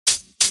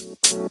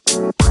Good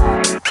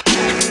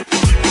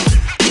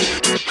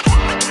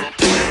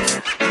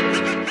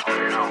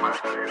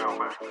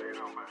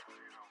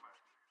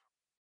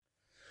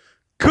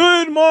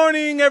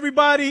morning,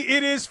 everybody.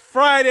 It is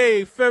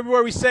Friday,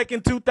 February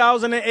 2nd,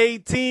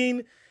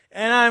 2018,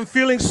 and I'm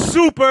feeling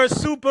super,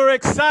 super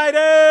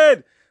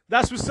excited.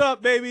 That's what's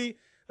up, baby.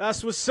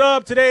 That's what's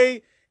up.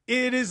 Today,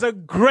 it is a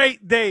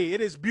great day.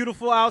 It is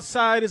beautiful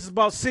outside. It's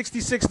about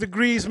 66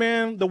 degrees,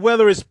 man. The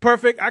weather is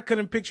perfect. I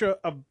couldn't picture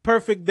a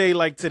perfect day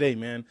like today,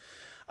 man.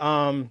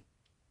 I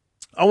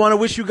want to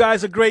wish you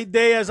guys a great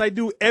day, as I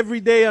do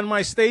every day on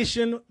my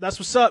station. That's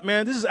what's up,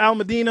 man. This is Al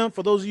Medina.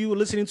 For those of you who are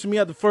listening to me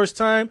at the first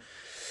time,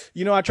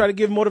 you know, I try to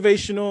give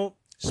motivational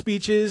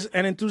speeches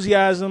and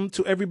enthusiasm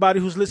to everybody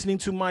who's listening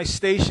to my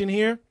station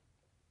here.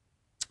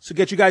 So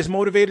get you guys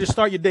motivated to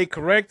start your day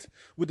correct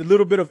with a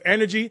little bit of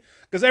energy.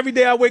 Because every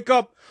day I wake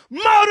up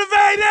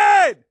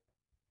motivated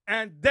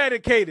and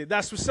dedicated.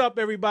 That's what's up,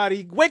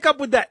 everybody. Wake up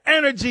with that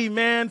energy,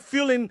 man.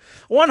 Feeling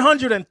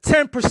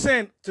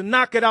 110% to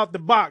knock it out the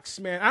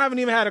box, man. I haven't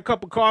even had a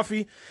cup of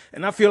coffee,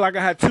 and I feel like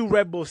I had 2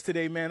 Red Bulls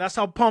today, man. That's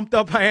how pumped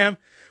up I am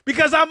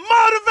because I'm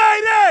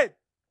motivated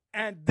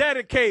and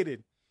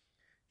dedicated.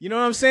 You know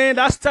what I'm saying?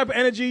 That's the type of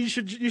energy you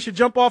should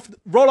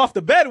roll off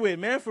the bed with,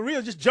 man. For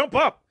real, just jump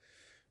up.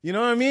 You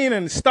know what I mean?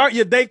 And start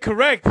your day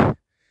correct.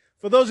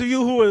 For those of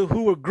you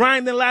who were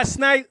grinding last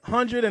night,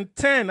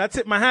 110. I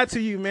tip my hat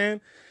to you,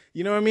 man.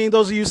 You know what I mean?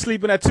 Those of you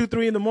sleeping at 2,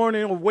 3 in the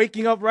morning or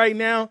waking up right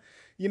now,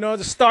 you know,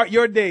 to start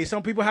your day.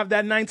 Some people have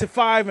that 9 to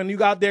 5 and you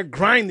got there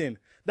grinding.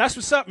 That's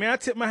what's up, man. I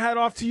tip my hat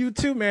off to you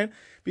too, man,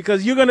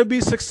 because you're going to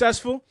be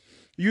successful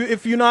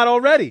if you're not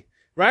already,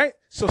 right?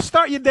 So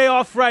start your day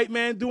off right,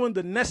 man, doing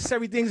the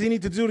necessary things you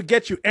need to do to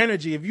get you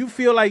energy. If you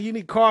feel like you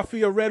need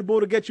coffee or Red Bull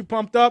to get you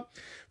pumped up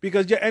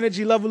because your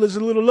energy level is a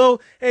little low,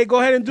 hey, go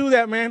ahead and do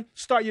that, man.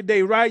 Start your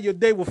day right. Your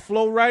day will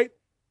flow right.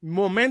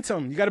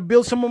 Momentum. You got to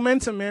build some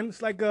momentum, man.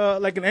 It's like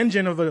an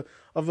engine of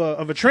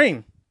a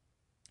train,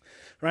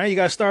 right? You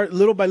got to start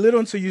little by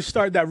little until you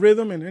start that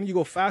rhythm, and then you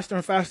go faster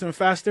and faster and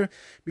faster.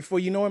 Before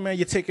you know it, man,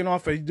 you're taking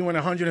off and you're doing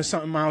 100 and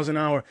something miles an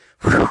hour.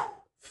 Whew,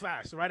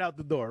 fast, right out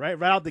the door,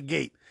 right out the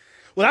gate.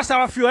 Well, that's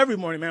how I feel every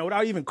morning, man,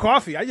 without even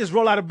coffee. I just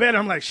roll out of bed and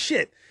I'm like,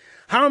 shit,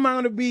 how am I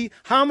going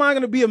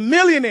to be a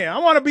millionaire? I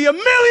want to be a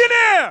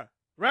millionaire,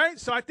 right?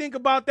 So I think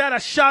about that. I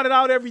shout it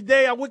out every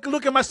day. I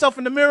look at myself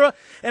in the mirror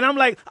and I'm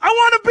like, I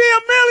want to be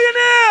a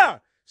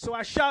millionaire. So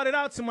I shout it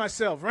out to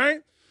myself,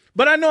 right?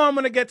 But I know I'm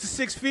going to get to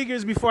 6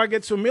 figures before I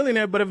get to a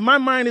millionaire. But if my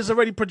mind is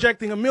already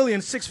projecting a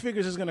million, 6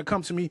 figures is going to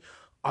come to me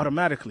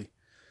automatically.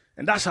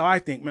 And that's how I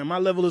think, man. My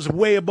level is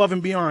way above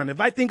and beyond. If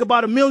I think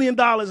about $1 million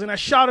and I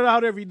shout it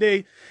out every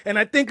day and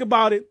I think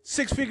about it,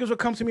 6 figures will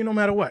come to me no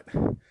matter what.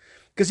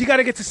 Because you got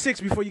to get to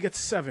 6 before you get to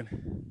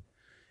 7.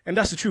 And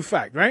that's the true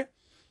fact, right?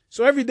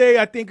 So every day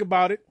I think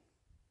about it.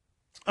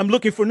 I'm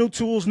looking for new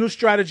tools, new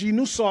strategy,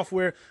 new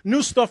software,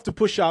 new stuff to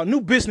push out,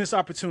 new business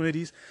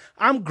opportunities.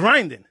 I'm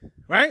grinding,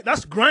 right?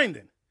 That's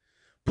grinding.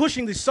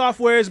 Pushing the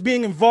softwares,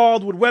 being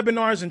involved with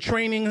webinars and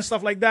training and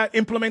stuff like that,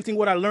 implementing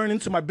what I learned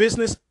into my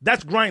business,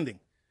 that's grinding,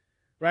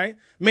 right?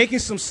 Making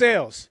some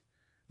sales,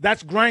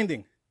 that's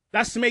grinding.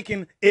 That's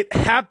making it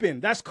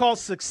happen. That's called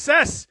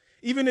success,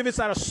 even if it's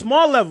at a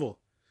small level.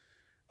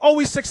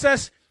 Always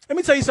success. Let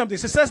me tell you something.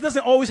 Success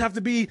doesn't always have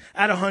to be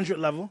at 100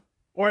 level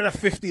or at a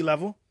 50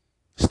 level.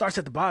 It starts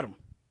at the bottom.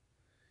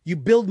 You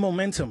build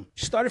momentum.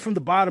 You start it from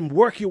the bottom,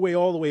 work your way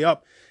all the way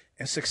up,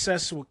 and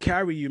success will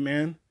carry you,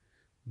 man.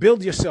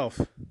 Build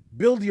yourself.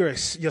 Build your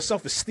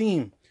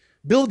self-esteem.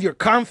 Build your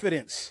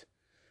confidence.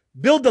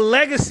 Build the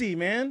legacy,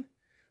 man.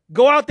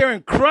 Go out there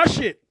and crush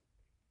it,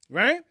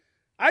 right?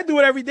 I do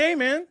it every day,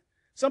 man.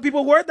 Some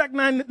people work that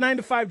 9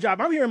 to 5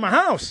 job. I'm here in my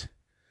house.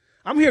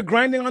 I'm here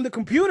grinding on the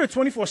computer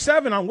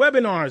 24/7 on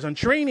webinars, on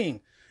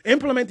training,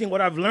 implementing what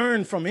I've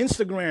learned from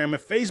Instagram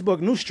and Facebook,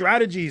 new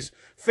strategies.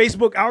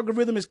 Facebook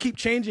algorithms keep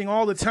changing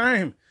all the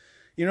time.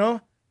 You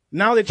know,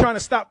 now they're trying to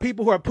stop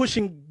people who are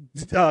pushing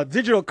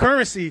digital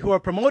currency, who are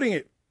promoting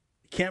it.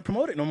 You can't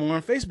promote it no more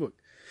on Facebook.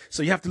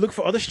 So you have to look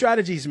for other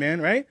strategies,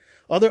 man, right?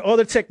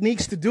 Other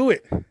techniques to do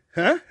it.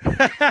 Huh?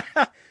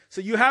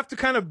 So you have to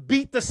kind of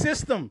beat the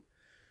system,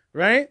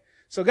 right?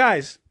 So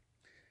guys,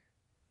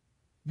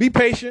 be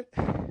patient.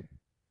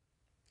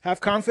 Have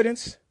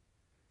confidence,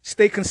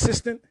 stay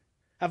consistent,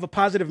 have a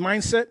positive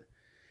mindset,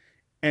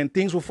 and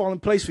things will fall in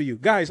place for you.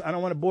 Guys, I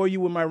don't want to bore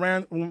you with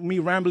me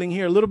rambling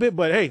here a little bit,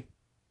 but hey,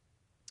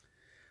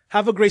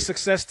 have a great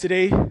success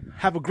today.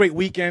 Have a great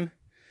weekend.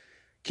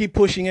 Keep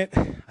pushing it.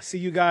 I see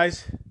you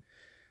guys.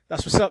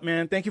 That's what's up,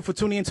 man. Thank you for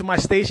tuning into my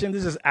station.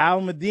 This is Al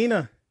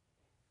Medina.